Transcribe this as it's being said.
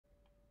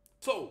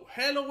So,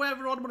 hello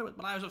everyone,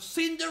 my name is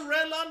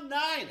Cinderella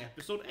 9,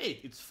 episode 8.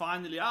 It's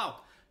finally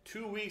out.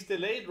 2 weeks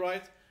delayed,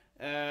 right?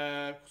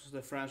 Because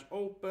the French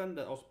Open,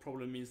 that also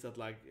probably means that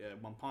like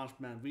One Punch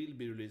Man will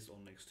be released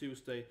on next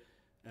Tuesday.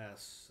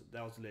 As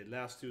that was delayed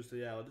last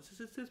Tuesday, yeah,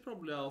 it's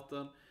probably out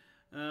then.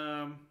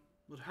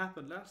 What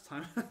happened last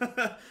time?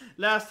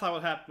 Last time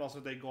what happened was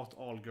that they got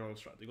all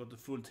girls, right? They got the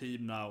full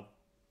team now.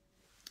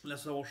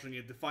 Let's watching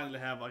it, they finally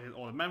have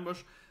all the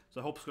members.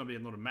 So I hope it's gonna be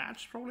another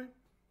match, probably.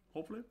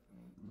 Hopefully.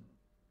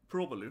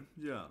 Probably,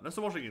 yeah. Let's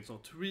start watching it. So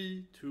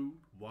 3, 2,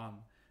 1,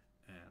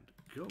 and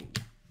go.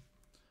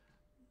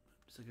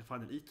 So I can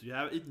find an eat. You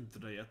haven't eaten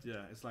today yet,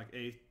 yeah. It's like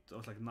 8 or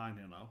it's like 9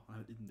 here now. I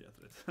haven't eaten yet.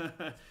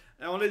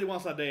 I only eat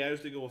once a day. I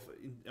usually go.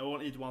 I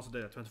only eat once a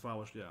day, 24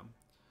 hours, yeah.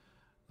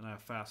 And I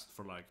fast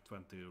for like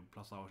 20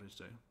 plus hours each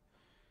day.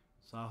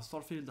 So I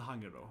start feeling the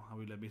hunger though. I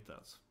will admit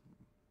that.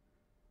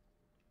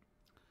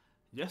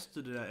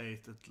 Yesterday I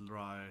ate it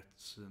right,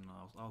 and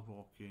I was out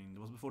walking.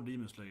 It was before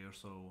Demon Slayer,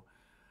 so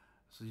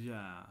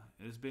yeah,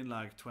 it's been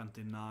like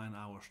 29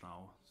 hours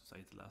now since I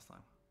ate it last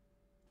time.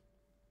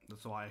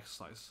 That's why I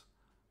exercise,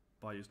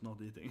 by just not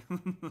eating.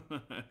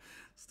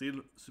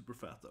 Still super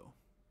fat though.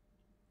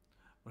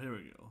 But here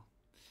we go.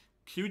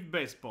 Cute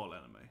baseball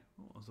anime.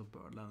 Oh, there's a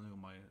bird landing on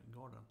my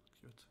garden.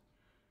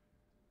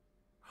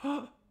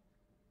 Cute.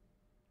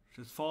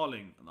 She's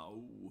falling.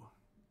 No.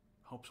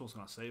 Hope someone's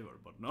gonna save her,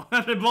 but no.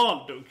 The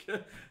ball, Duke.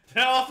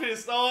 The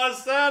office. Oh, a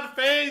sad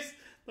face.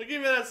 Don't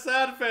give me that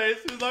sad face.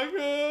 He's like,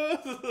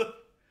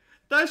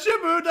 that's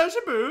Shabu, that's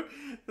Shabu.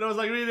 And I was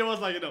like, really was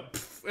like, you know,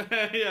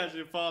 yeah,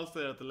 she falls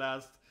there at the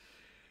last.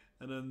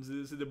 And then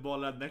you see the ball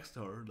land next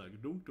to her,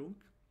 like, dunk, dunk.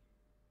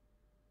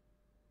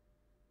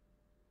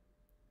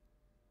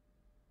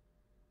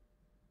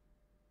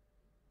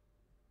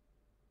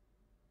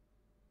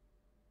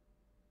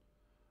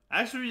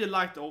 I actually really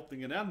liked the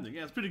opening and ending.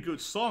 Yeah, it's a pretty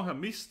good song. I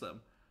missed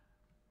them.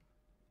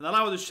 And I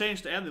know they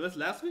changed the ending. That's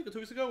last week or 2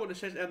 weeks ago when they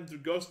changed the ending to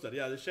Ghosted.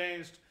 Yeah, they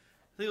changed.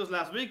 I think it was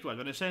last week, right?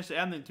 When they changed the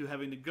ending to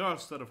having the girl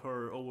instead of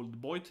her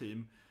old boy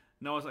team.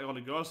 Now it's like all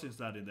the girls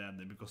instead in the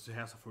ending because she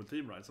has a full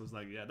team, right? So it's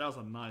like, yeah, that was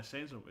a nice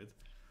change of it.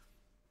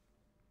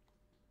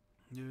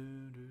 Yeah,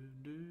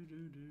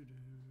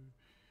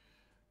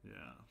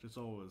 she's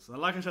always. I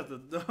like I said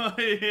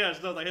that. Yeah,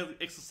 she's not like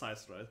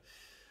exercise, right?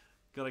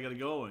 Gotta get it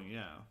going,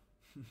 yeah.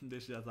 They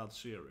should have that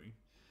cheering.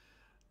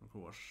 Of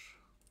course.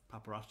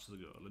 Paparazzi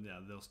girl, and yeah,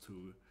 those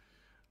two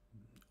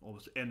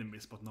obviously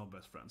enemies but not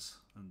best friends,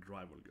 and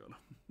rival girl.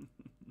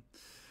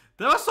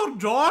 That was so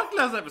dark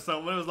last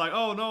episode when it was like,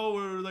 oh no,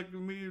 we're like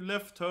we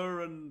left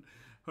her and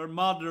her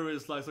mother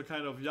is like some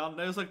kind of young.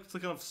 It was like some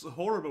kind of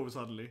horror movie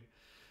suddenly,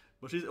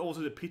 but she's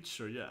also the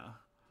picture, yeah.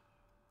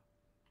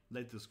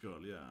 Latest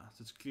girl, yeah.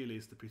 So it's clearly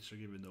is the picture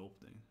given the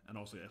opening, and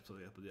also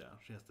episode 8, but yeah,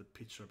 she has the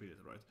picture ability,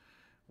 right?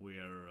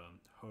 Where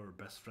her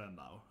best friend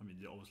now, I mean,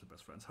 they're obviously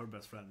best friends. Her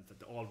best friend is like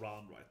the all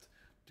round, right?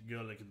 The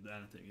girl that can do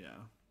anything, yeah.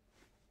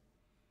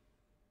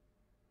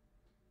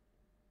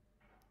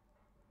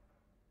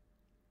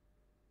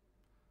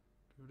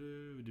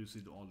 We do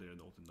see all there in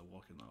the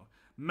walking now.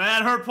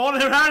 Man, her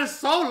hair is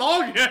so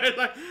long!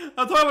 Like,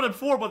 I'm talking about it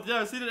before, but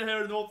yeah, I see the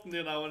hair in the open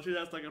there now, and she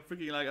has like a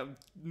freaking like a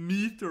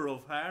meter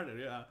of hair there,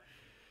 yeah.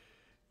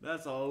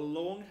 That's a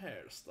long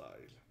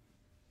hairstyle.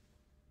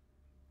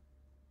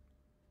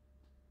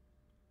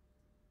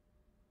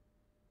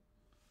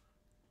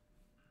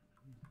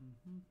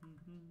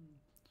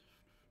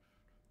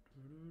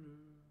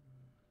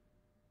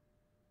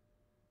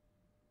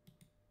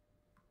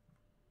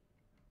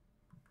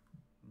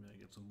 Let me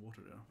get some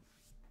water there.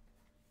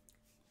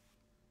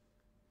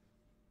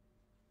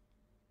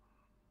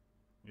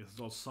 I guess it's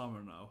all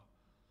summer now.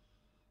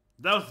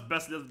 That was the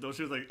best though.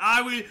 She was like,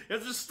 I will, you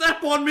have to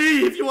step on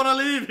me if you want to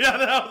leave. Yeah,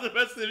 that was the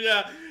best thing,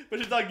 yeah. But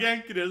she's not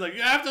ganking it. It's like,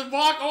 you have to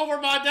walk over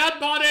my dead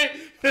body.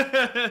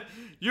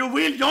 You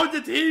will join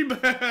the team.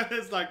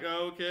 It's like,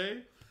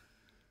 okay.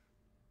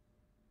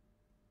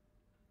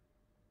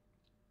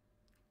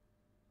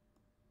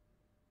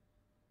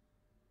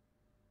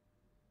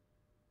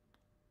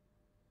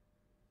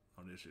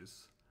 Oh, this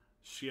is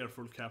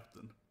cheerful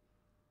captain.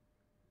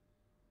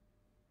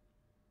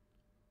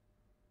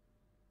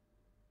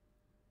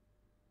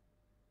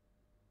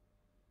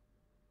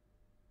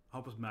 I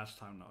hope it's match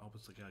time now. I hope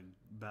it's like a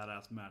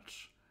badass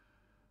match.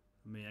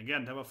 I mean,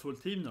 again, they have a full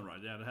team now,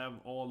 right? Yeah, they have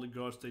all the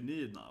girls they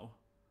need now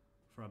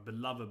for a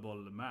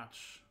belovable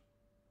match.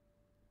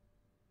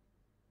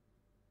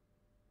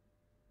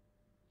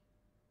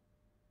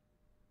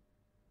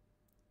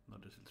 No,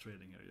 they're still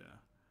trading here, yeah.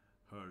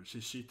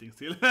 She's cheating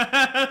still.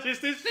 She's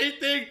still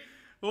cheating!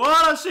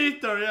 What a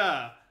cheater,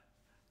 yeah!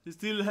 She's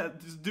still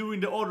just doing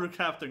the other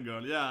captain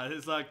girl, yeah.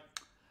 It's like,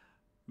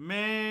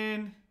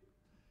 man.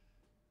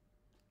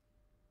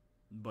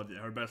 But yeah,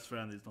 her best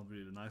friend is not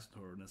really nice to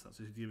her in a sense.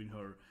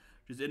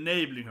 She's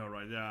enabling her,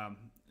 right? Yeah,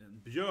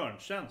 and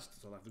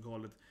björntjänst, so I have to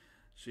call it.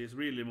 She's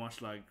really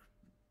much like,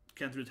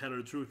 can't really tell her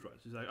the truth, right?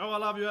 She's like, oh, I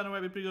love you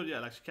anyway, we're pretty good. Yeah,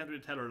 like she can't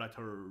really tell her like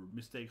her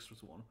mistakes or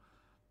so on.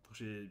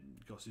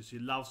 Because she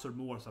loves her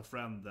more as a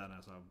friend than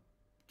as a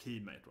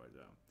teammate, right?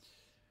 Yeah.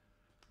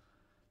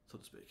 so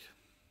to speak.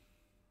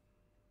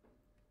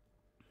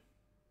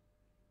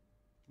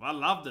 I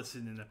love that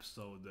scene in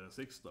episode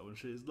 6 though, and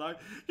she's like,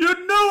 "You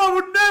know, I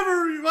would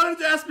never. Why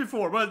did you ask me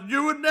for? But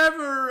you would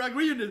never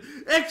agree on it.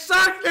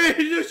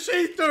 Exactly, you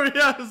cheater."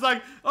 Yeah, it's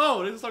like,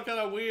 oh, this is some kind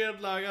of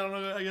weird, like, I don't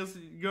know. I guess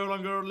girl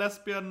on girl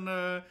lesbian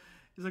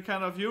is a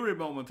kind of fury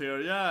moment here.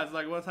 Yeah, it's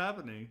like, what's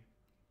happening?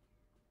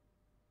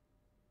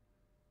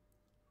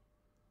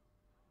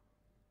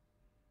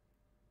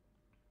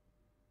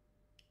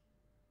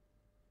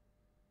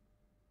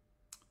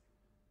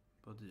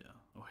 But yeah,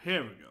 oh,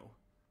 here we go.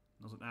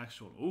 Not an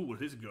actual. Oh,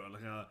 this girl,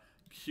 like a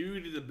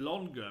cute little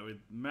blonde girl with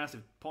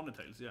massive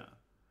ponytails. Yeah,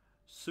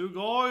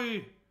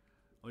 Sugoi.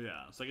 Oh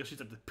yeah, so I guess she's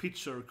like the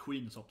picture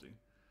queen or something.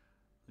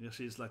 I guess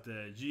she's like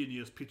the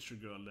genius picture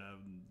girl.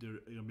 They're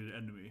gonna be the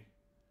enemy.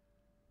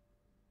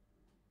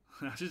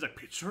 She's like,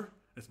 picture.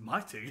 It's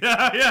my thing.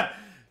 Yeah,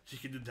 she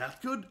can do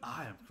that good.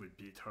 I am could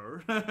beat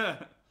her.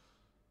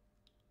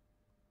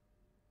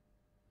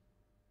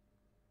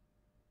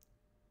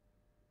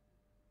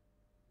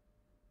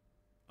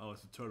 Oh,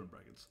 it's the tournament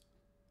brackets.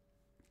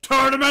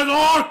 Tournament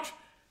arc!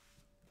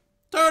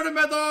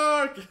 Tournament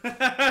arc!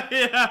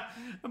 Yeah!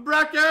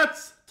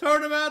 Brackets!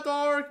 Tournament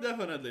arc!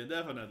 Definitely,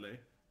 definitely.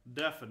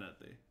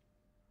 Definitely.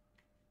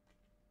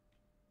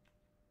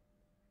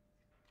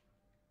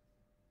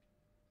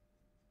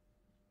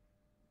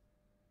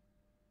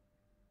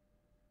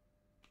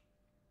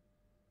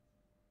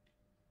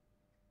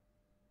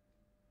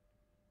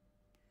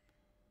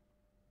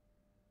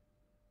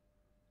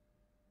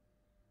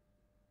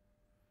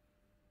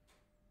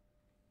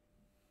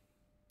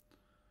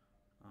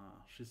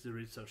 She's a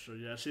researcher,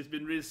 yeah. She's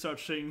been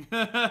researching.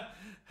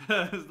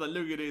 It's like,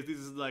 look at this. This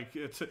is like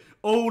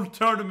old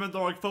tournament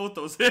arc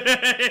photos.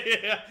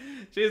 Yeah.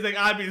 She's like,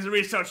 I've been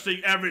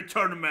researching every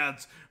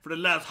tournament for the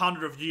last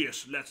 100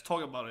 years. Let's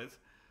talk about it.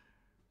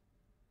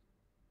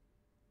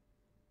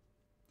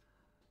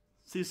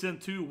 Season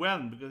 2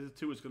 when? Because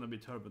 2 is gonna be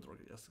tournament arc,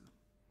 yes.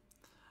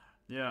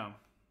 Yeah.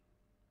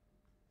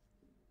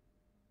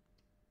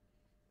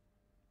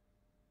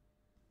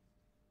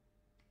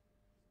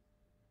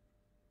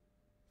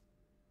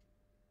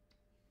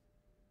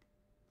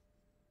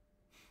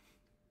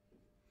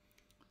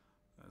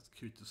 It's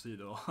cute to see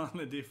though.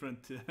 The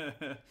different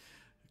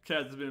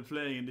characters been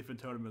playing in different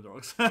tournament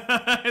arcs.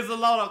 It's a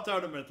lot of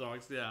tournament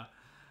arcs, yeah.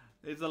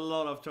 It's a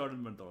lot of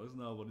tournament arcs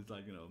now, but it's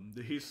like, you know,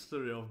 the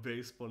history of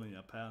baseball in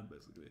Japan,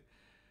 basically.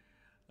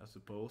 I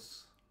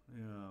suppose.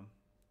 Yeah.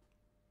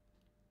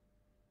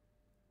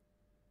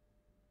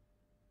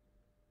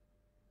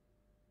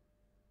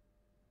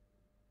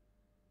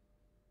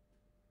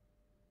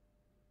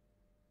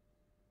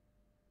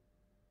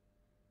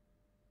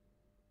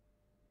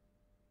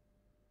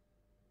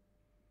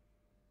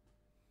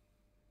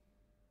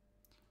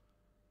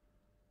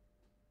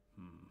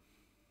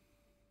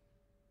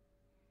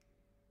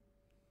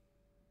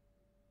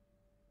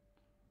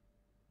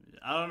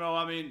 I don't know,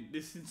 I mean,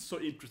 this is so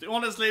interesting.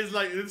 Honestly, it's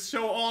like, let's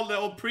show all the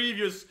old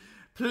previous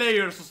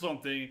players or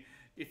something.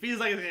 It feels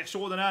like they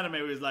showed an anime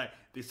where it's like,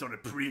 these are the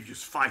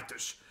previous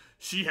fighters.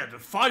 She had the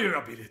fire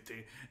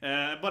ability.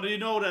 But you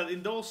know that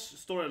in those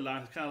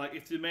storylines, kind of like,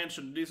 if you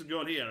mention this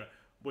girl here,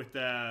 with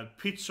the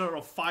picture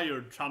of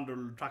fire,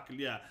 thunder, tackle,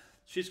 yeah,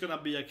 she's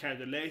gonna be a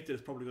character later.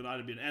 It's probably gonna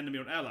either be an enemy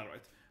or an ally,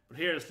 right? But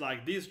here it's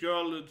like, this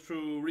girl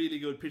threw really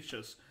good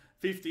pictures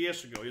 50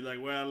 years ago. You're like,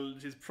 well,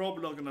 she's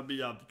probably not gonna be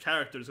a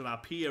character that's gonna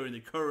appear in the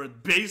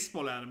current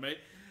baseball anime. It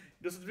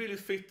doesn't really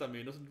fit, I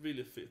mean, it doesn't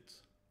really fit.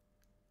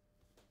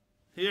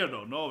 Here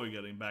though, now we're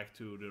getting back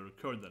to the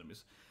current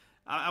enemies.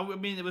 I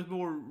mean, it was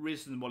more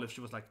reasonable if she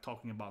was like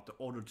talking about the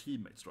other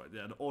teammates, right?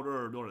 Yeah, the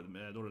other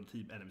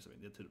team enemies,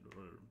 I mean, the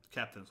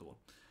captains or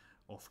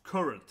of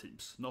current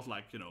teams. Not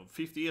like, you know,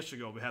 50 years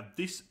ago we had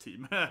this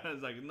team.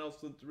 It's like, it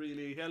doesn't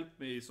really help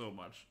me so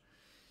much.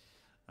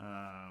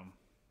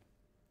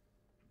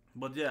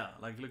 But yeah,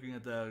 like looking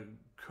at the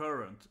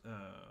current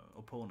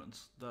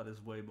opponents, that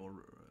is way more,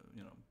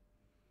 you know.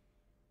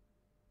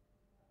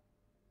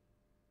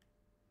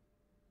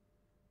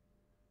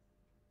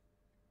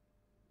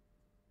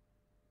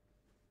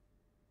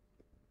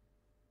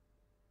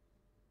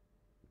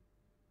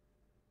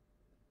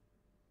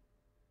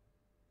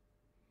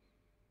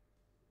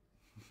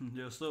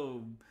 They're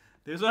so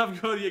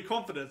have good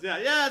confidence. Yeah,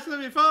 yeah, it's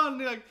gonna be fun.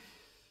 Like,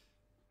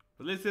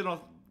 but let's say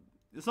not.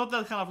 It's not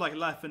that kind of like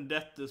life and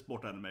death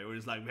sport anime where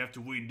it's like we have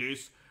to win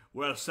this.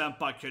 Well,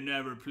 Senpai can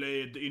never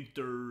play the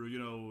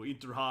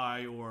Inter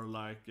High or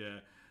like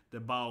the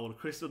Bowl,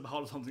 Crystal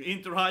Bowl or something.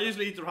 Inter High,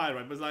 usually Inter High,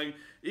 right? But it's like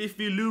if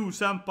we lose,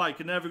 Senpai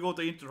can never go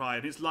to Inter High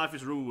and his life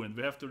is ruined.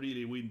 We have to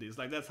really win this.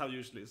 Like that's how it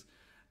usually is.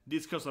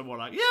 These cars are more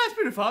like, yeah, it's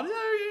pretty fun.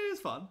 Yeah,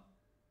 it's fun.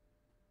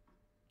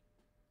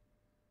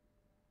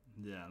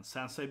 Yeah, and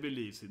Sensei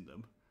believes in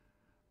them.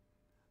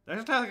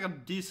 That's like a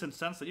decent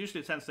Sensei.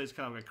 Usually Sensei is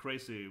kind of like a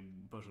crazy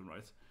person,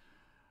 right?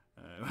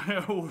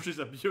 Or she's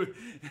a beauty.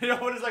 You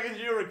know, when it's like a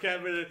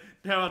Eurocamp where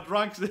they have a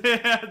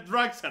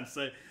drunk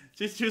Sensei.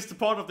 She's just a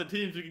part of the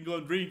team so you can go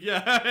and drink.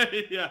 Yeah,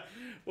 yeah.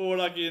 Or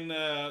like in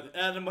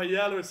Anime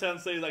Yellow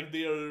Sensei, like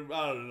they're,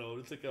 I don't know,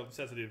 it's like a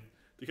sensitive.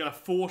 They kind of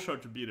force her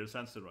to be their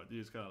sensei, right?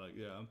 It's kind of like,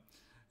 yeah.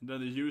 And then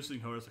they're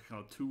using her as a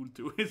kind of tool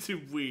too. It's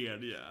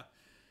weird, yeah.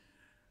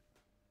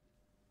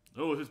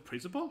 Oh, is this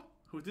principal?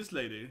 Who's this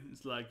lady?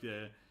 It's like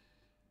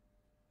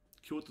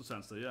Kyoto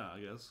Sensei, yeah,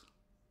 I guess.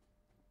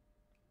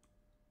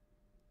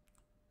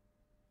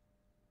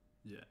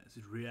 Yeah, it's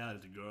a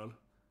reality girl.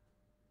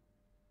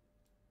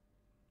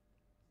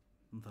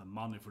 Don't have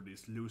money for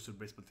this loser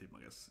baseball team,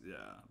 I guess.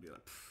 Yeah, be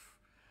like,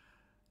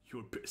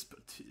 your baseball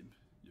team,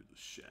 you're the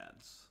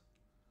shads.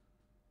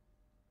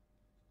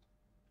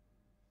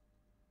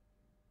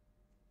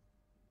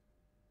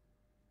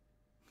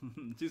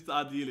 She's the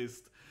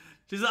idealist.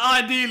 She's the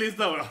idealist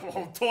though.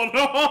 Oh,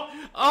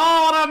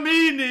 what I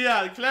mean,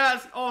 yeah,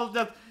 class, all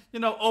that, you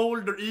know,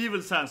 older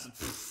evil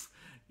sense.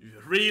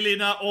 Really,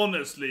 not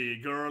honestly,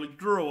 girl,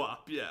 grow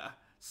up, yeah.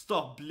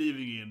 Stop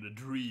living in the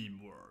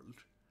dream world.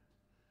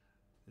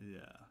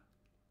 Yeah.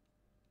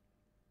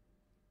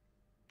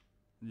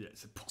 Yeah,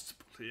 it's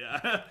impossible,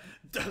 yeah.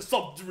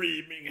 Stop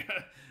dreaming.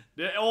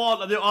 They're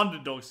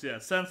underdogs, yeah.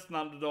 Sense an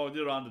underdog,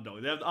 they're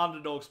underdog. They have the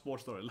underdog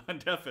sports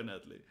storyline,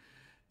 definitely.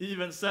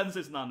 Even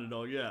Sensei's an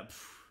underdog, yeah.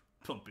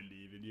 Don't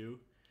believe in you.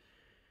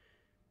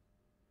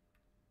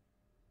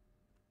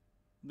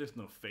 There's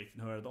no faith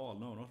in her at all,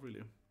 no, not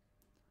really.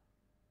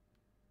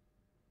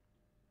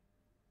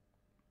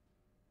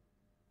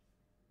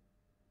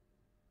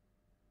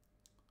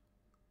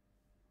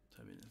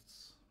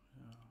 Minutes.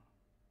 Yeah.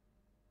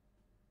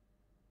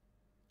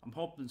 I'm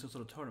hoping it's some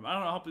sort of tournament. I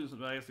don't know, I hope it's,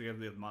 I guess they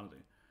get money.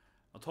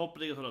 I hope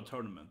they get sort of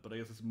tournament, but I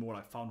guess it's more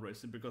like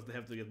fundraising because they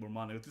have to get more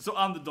money. It's so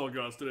underdog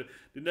girls, they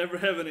never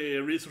have any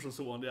resources and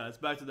so on. Yeah, it's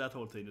back to that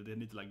whole thing that they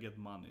need to like get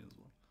money as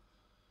well.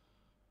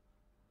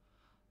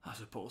 I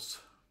suppose.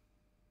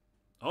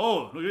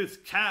 Oh, look at this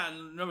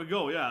can. There we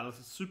go. Yeah,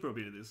 that's super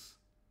abilities.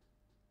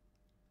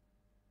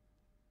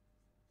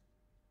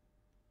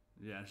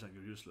 Yeah, it's like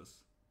you're useless.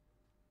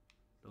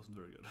 That wasn't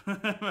very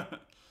good.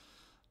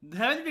 They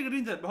haven't really got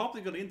into it, but I hope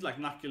they got into like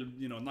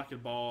knuckle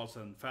balls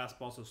and fast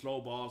balls and slow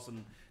balls,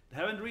 and they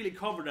haven't really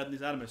covered that in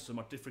these animes so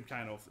much, different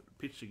kind of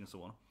pitching and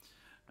so on.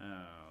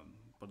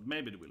 But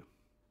maybe they will.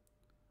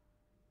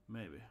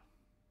 Maybe.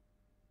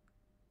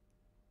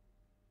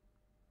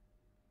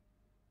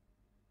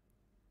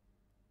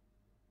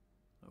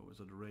 Oh, it's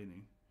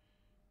raining.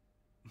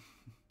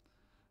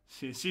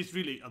 She's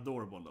really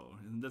adorable though.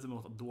 That's the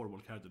most adorable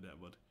character there,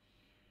 but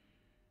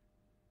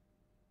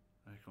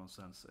I can't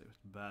Sensei.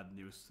 Bad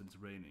news since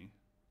raining.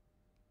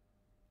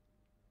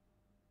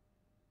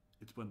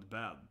 It went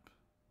bad.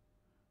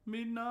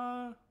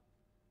 Mina.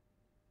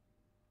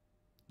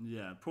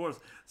 Yeah, poor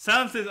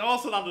Sensei is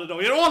also an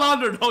underdog. You're all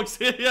underdogs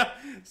here. Yeah,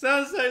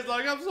 Sensei is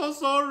like, I'm so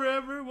sorry,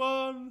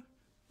 everyone.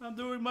 I'm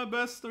doing my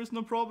best. There's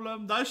no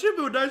problem.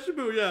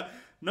 Daishibu. Yeah,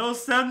 no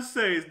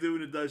Sensei is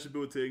doing the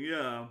Daishibu thing.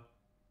 Yeah.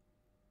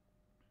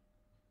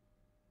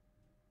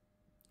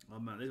 Oh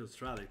man, this was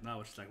tragic.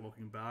 Now it's like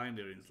walking behind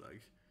her. And it's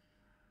like.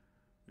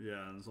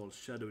 Yeah, and it's all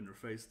shadow in her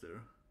face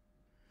there.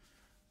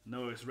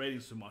 No, it's raining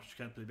so much,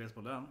 can't play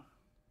baseball then.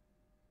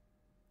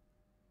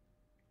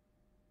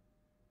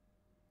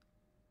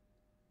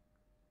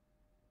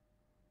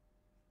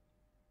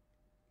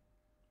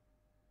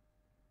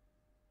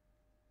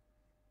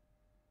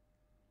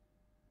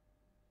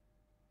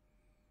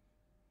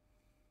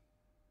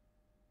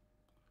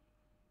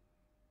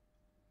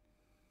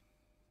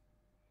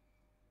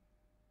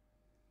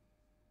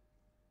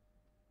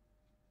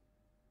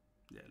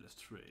 Yeah, let's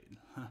train.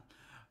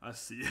 I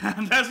see.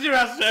 That's your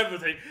answer to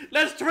everything.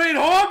 Let's train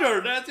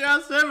harder. That's your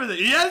answer to everything.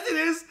 Yes, it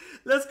is.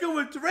 Let's go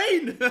and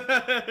train.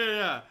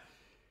 Yeah.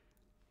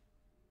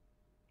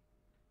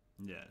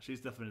 Yeah,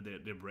 she's definitely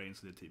their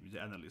brains of the team. The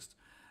analyst.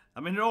 I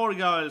mean, the older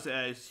girl is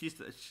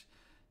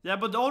yeah,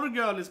 but the older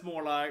girl is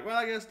more like, well,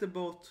 I guess they're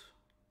both.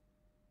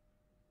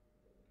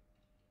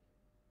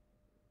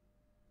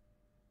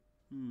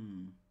 I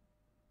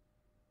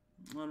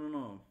don't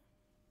know.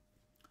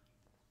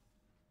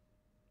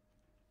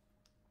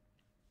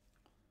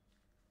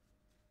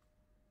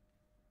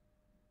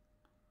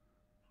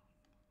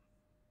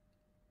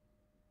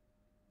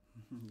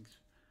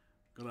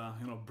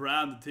 Gotta,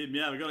 brand the team.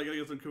 Yeah, we gotta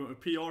get some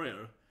PR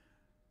here.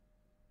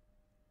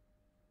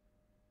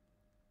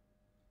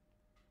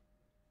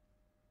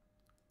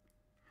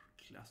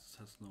 Class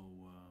has no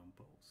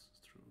balls. It's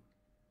true.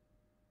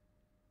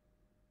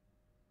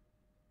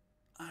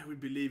 I will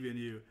believe in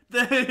you.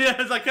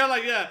 Yeah, it's like kind of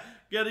like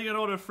getting an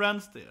older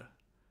friends there.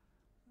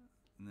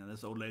 And then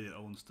this old lady that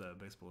owns the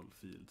baseball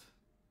field.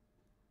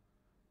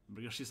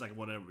 Because she's like,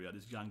 whatever. Yeah,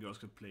 these young girls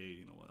could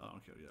play. I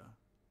don't care. Yeah.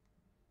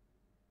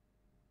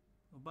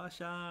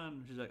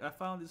 Obashan. She's like, I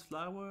found this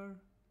flower.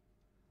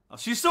 Oh,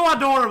 she's so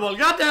adorable.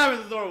 God damn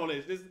it, adorable.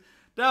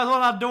 That's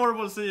one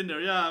adorable scene there.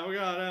 Yeah, oh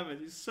god damn it.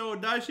 She's so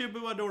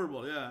daishibu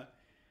adorable. Yeah.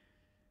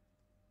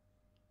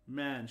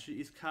 Man, she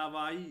is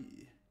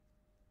kawaii.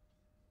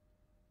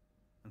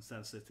 And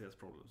Sensei has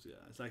problems. Yeah,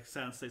 it's like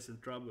Sensei's in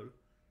trouble.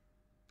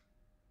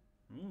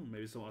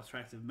 Maybe some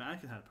attractive man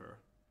can help her.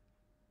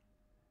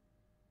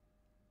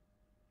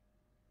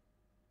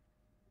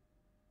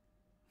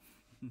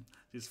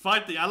 She's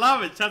fighting. I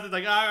love it. Chat is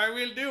like, I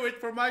will do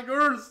it for my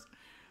girls.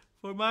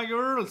 For my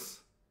girls.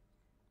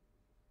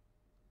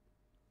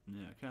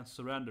 Yeah, I can't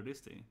surrender this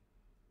thing.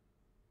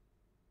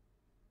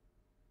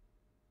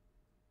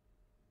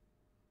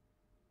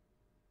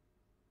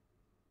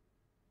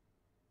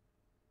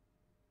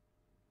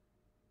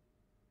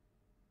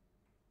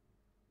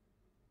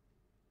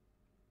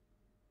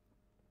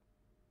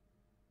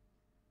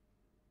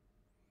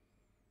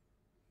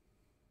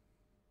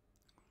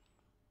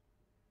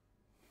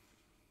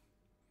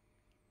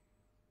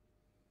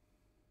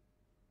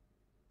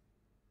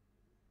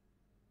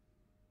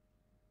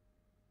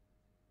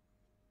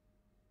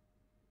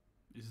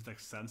 Is it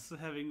like Sensei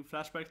having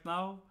flashbacks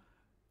now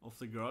of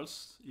the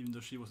girls, even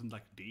though she wasn't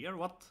like there?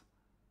 What?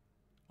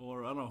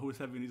 Or I don't know who's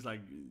having these like,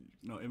 you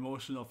know,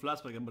 emotional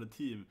flashback about the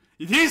team.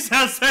 It is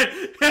Sensei!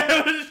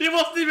 She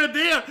wasn't even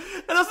there!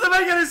 It doesn't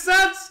make any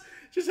sense!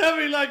 She's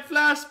having like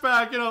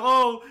flashback, you know,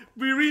 oh,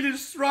 we really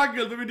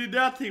struggled when we did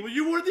that thing. But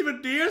you weren't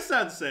even there,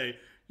 Sensei!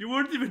 You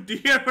weren't even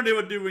there when they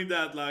were doing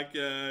that, like,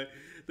 the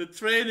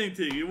training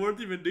thing. You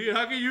weren't even there.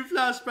 How can you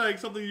flashback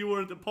something you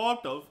weren't a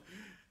part of?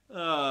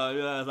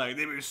 Yeah, like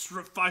they were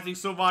fighting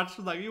so much,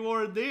 like you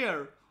weren't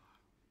there.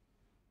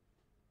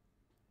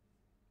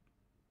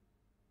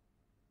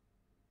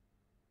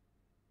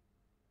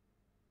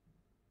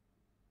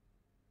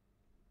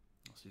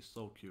 Oh, she's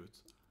so cute.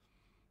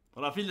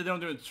 But I feel that they're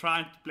not even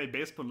trying to play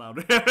baseball now.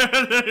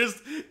 they're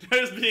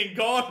just being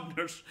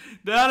gardeners.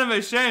 The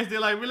anime changed. They're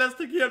like, well, let's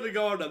take care of the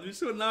garden. We're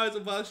so nice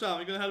and fun.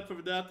 We're gonna help her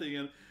with that thing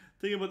and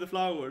think about the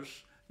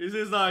flowers. This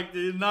is like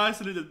the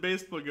nice little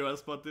baseball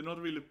girls, but they're not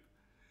really.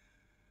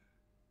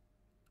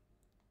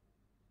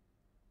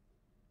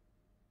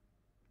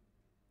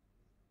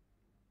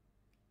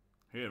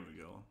 Here we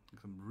go.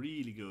 Some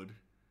really good.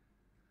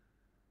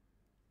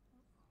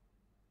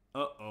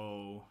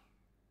 Uh-oh.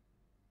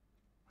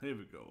 Here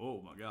we go.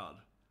 Oh my god.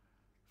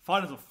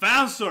 Find some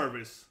fan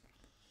service!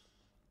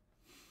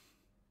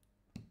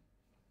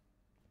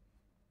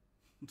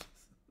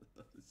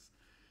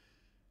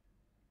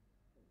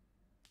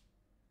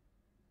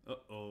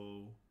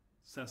 Uh-oh.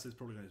 Sensei's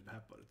probably gonna be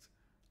happy about it.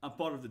 I'm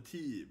part of the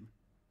team.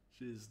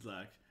 She's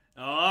like,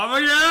 oh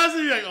my god!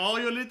 She's like, oh,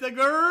 you little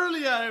girl!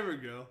 Yeah, here we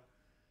go.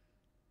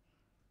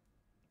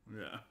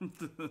 Yeah.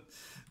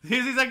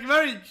 This is like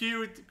very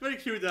cute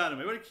anime.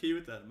 Very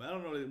cute anime. I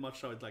don't know really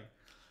much how it's like.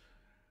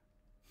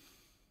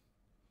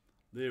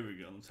 There we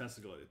go.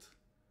 Sensei got it.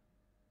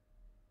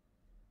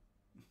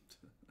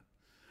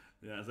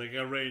 Yeah, it's like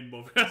a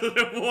rainbow because of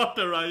the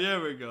water, right?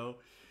 There we go.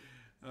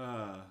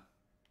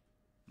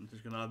 I'm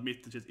just gonna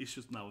admit that she has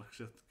issues now.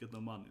 She has to get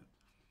no money.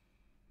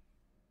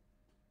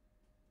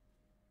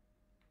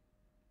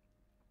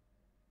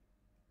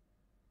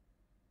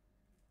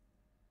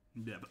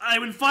 Yeah, but I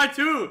will fight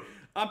too!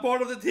 I'm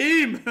part of the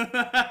team!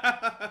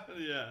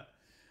 Yeah.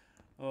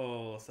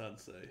 Oh,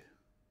 Sensei.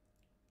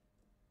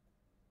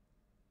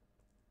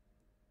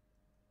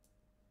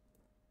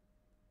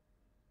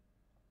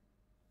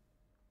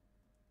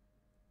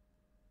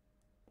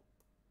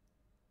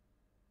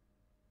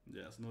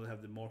 Yeah, so now they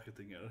have the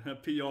marketing here.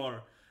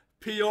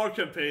 PR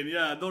campaign,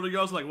 yeah. Now the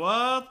girls are like,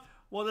 what?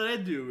 What are they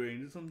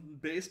doing? Some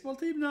baseball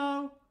team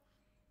now?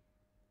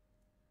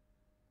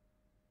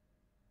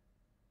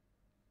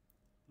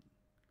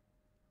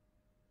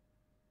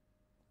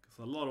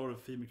 A lot of other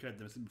female characters I've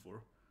never seen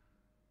before.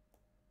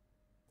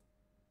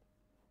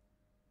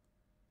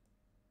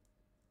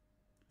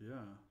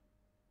 Yeah.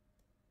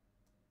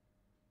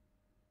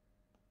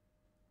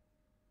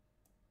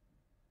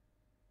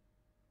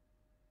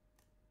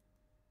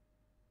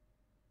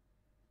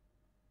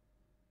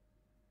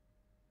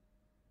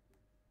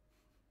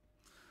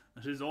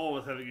 And she's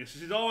always having it.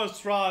 She's always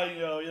trying,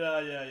 yo.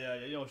 Yeah.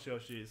 You know how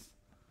she is.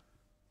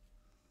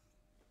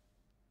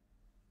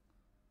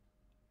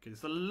 Okay,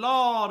 there's a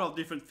lot of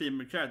different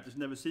female characters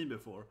never seen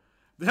before.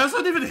 They have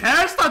so different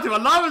hairstyles too. I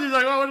love it. It's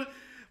like, oh,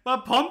 my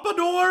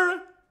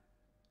pompadour.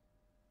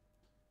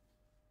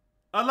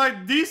 And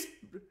like this,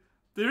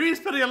 they're really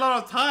spending a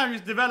lot of time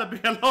just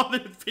developing a lot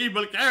of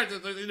female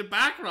characters in the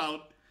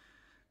background.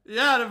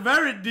 Yeah, they're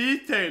very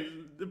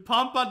detailed. The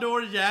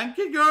pompadour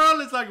Yankee girl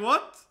is like,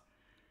 what?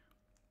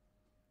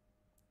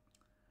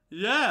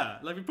 Yeah,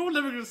 like we probably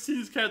never gonna see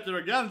this character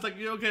again. It's like,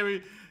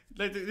 okay,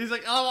 he's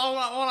like, oh,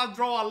 I want to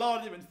draw a lot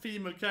of different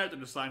female character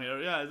design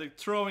here. Yeah, it's like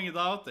throwing it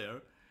out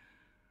there.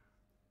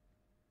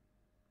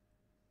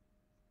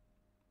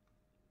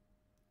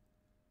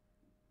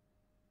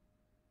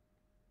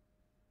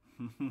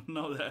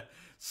 No, the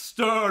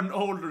stern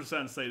older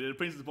sensei, the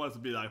principal has to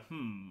be like,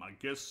 I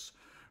guess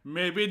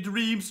maybe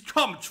dreams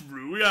come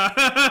true. Yeah,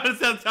 it's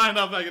that kind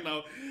of like, you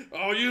know,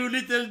 oh, you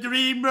little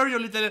dreamer, you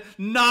little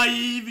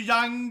naive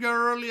young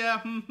girl.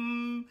 Yeah,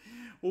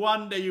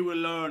 one day you will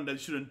learn that you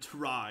shouldn't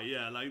try.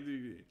 Yeah, like,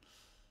 yeah,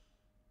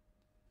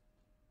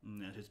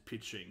 she's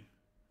pitching.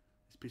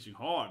 He's pitching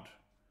hard,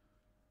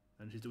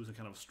 and she's doing some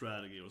kind of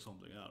strategy or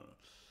something. I don't know.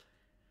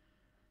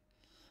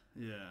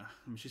 Yeah,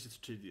 I mean, she's a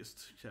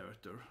strategist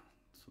character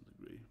to some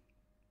degree.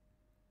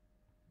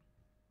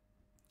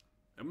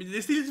 I mean,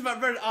 this is a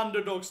very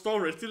underdog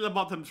story. It's still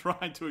about them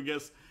trying to, I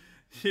guess,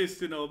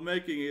 just, you know,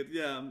 making it,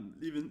 yeah,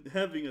 even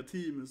having a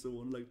team and so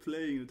on, like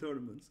playing in the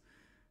tournaments.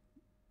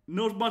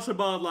 Not much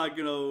about, like,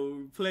 you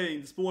know,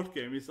 playing the sport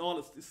game. It's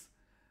all, it's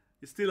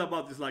still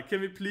about this, like,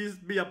 can we please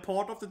be a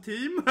part of the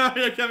team?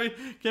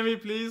 can we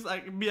please,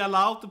 like, be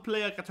allowed to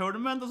play like a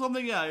tournament or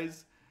something? Yeah,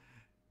 it's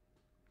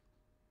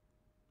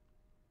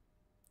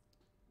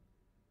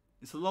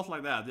a lot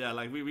like that, yeah.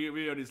 Like we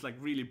are this like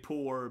really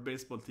poor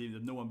baseball team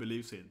that no one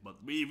believes in, but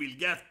we will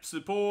get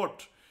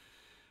support.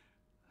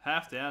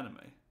 Half the anime.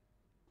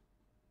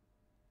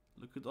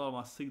 Look at all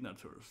my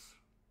signatures.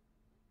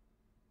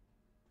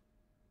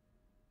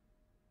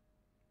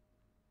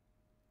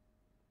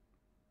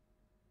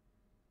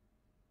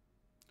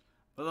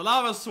 But a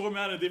lot of so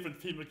many different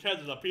female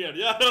characters appeared.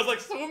 Yeah, there was like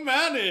so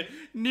many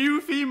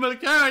new female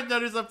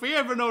characters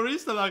appeared for no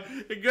reason. Like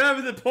a girl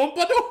with a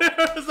pompadour.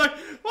 It's like,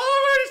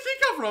 oh, where did she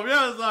come from?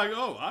 Yeah, it's like,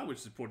 oh, I would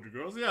support the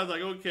girls. Yeah, it's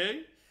like,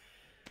 okay.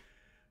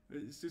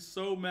 It's just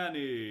so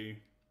many.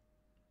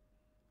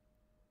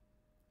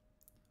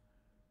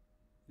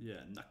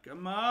 Yeah,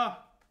 Nakama.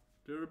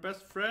 They're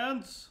best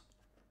friends.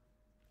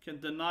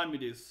 Can't deny me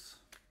this.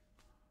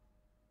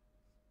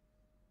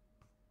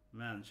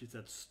 Man, she's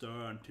that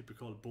stern,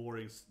 typical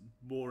boring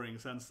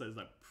sensei. It's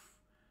like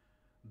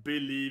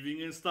believing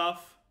in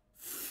stuff,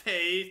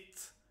 fate,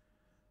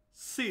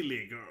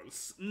 silly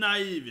girls,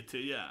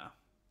 naivety. Yeah.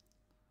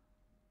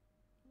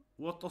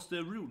 What does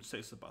the rule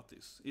says about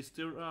this? Is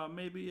there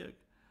maybe a...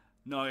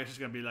 No, it's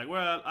just gonna be like,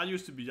 well, I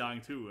used to be young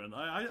too, and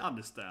I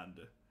understand.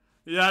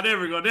 Yeah,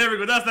 there we go.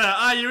 That's that.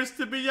 I used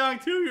to be young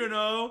too, you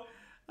know.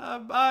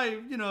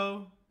 You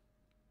know.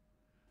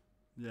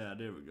 Yeah,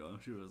 there we go.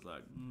 She was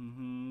like,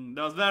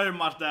 That was very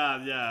much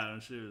that, yeah.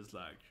 And she was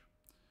like,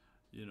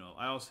 you know,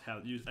 I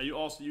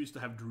also used to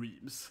have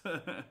dreams.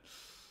 Then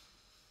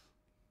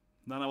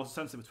I was a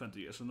sensei for 20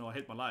 years, so no, I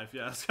hate my life.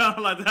 Yeah, it's kind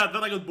of like that.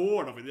 Then I got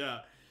bored of it, yeah.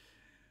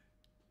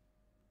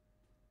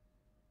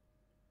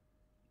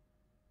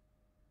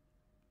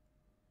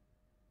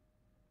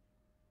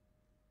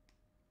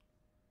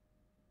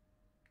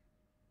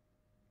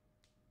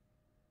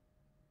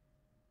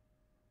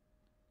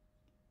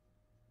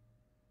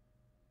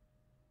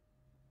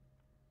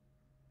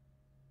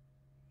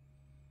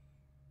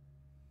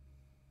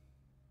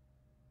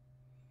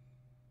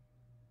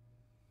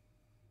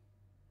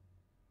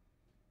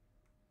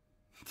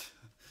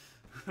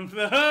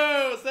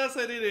 No,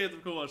 Sensei did it,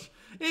 of course.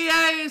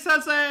 Yay,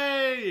 Sensei!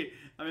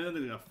 I mean, I don't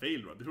think they're gonna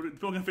fail, right? They're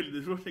gonna fail.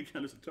 They're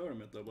gonna lose the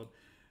tournament, though. But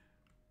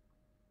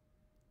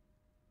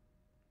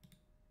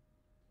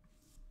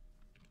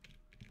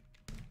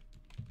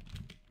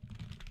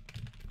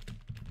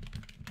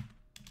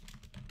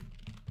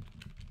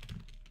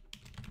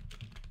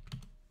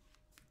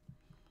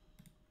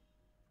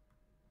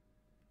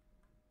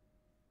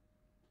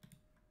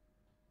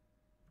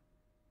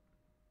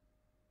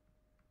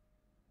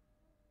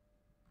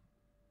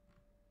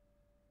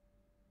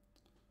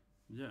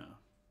yeah.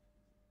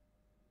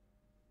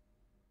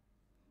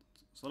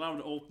 So now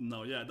the open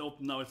now, yeah, the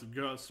open now is a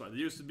girls' right. It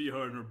used to be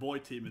her and her boy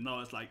team, and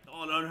now it's like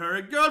all of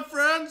her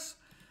girlfriends.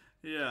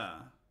 Yeah.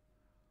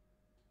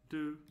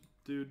 Do.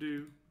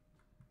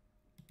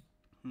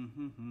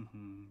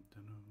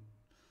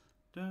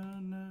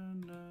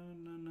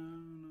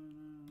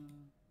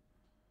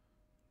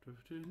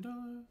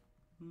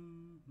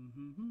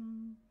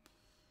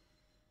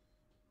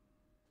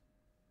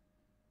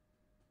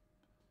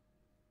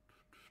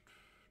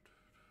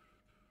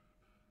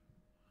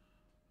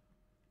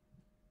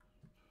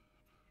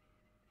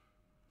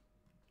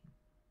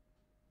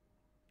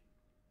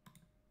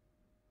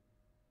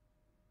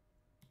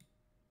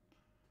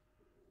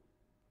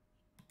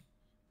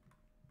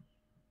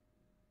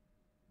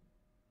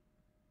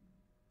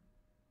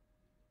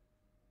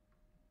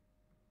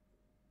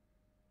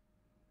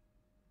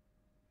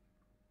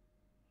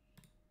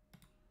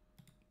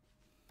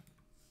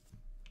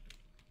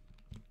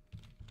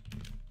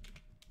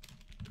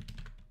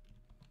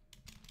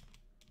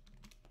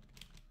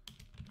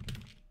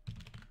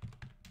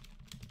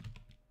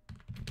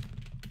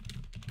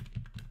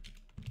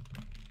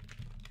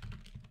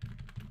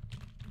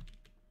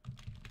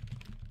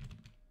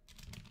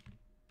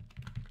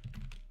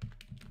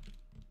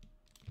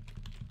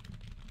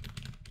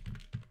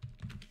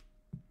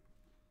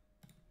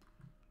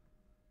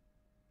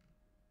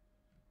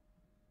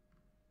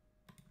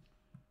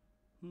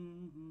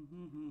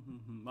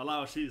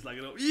 Malao, she's like,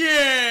 you know,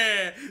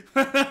 yeah!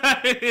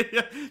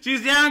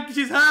 She's Yankee,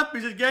 she's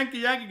happy, she's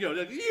Yankee girl.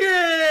 Like,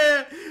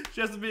 yeah!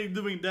 She has to be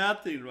doing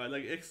that thing, right?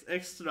 Like,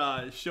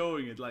 extra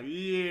showing it, like,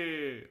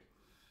 yeah!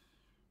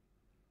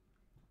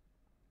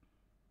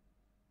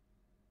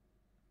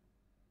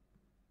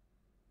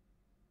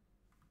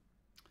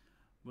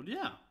 But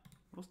yeah,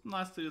 it was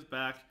nice to use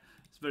back.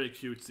 It's very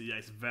cutesy, yeah,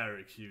 it's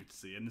very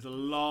cutesy. And it's a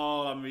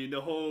lot, I mean,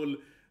 the whole...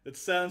 It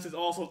Sense is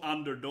also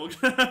underdog.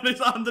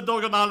 It's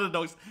underdog and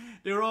underdogs.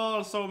 There are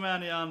all so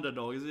many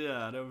underdogs.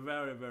 Yeah, they're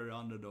very, very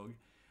underdog.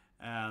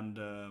 And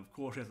of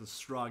course, he has to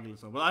struggle.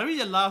 So, but I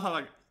really love how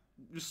like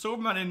there's so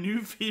many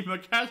new female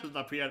characters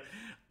appear.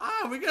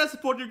 We gotta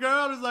support your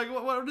girl. It's like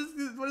what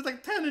is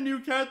like 10 new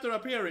characters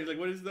appearing? Like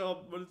what is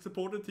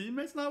supported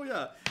teammates now?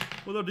 Yeah.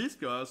 What are these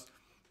girls?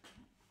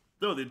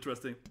 That was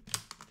interesting.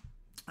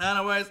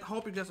 Anyways,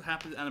 hope you guys are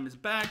happy the anime is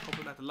back. Hope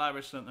you like the live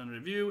version and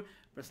review.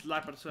 Press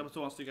like button, subscribe,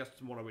 so on. See you guys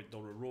tomorrow with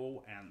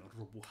Dororo and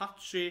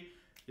Robohachi.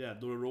 Yeah,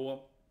 Dororo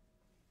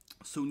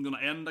soon gonna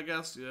end, I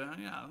guess. Yeah,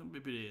 it'll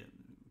be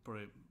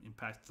pretty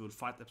impactful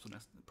fight episode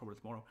probably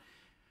tomorrow.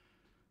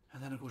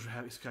 And then of course we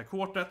have Isekai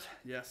Quartet,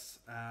 yes,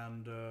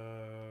 and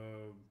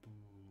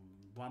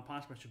One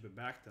Punch Man should be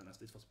back then, as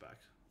this was back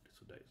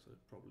today, so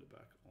probably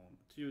back on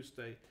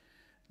Tuesday.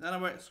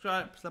 Anyway,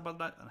 subscribe, slap on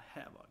that, and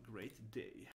have a great day.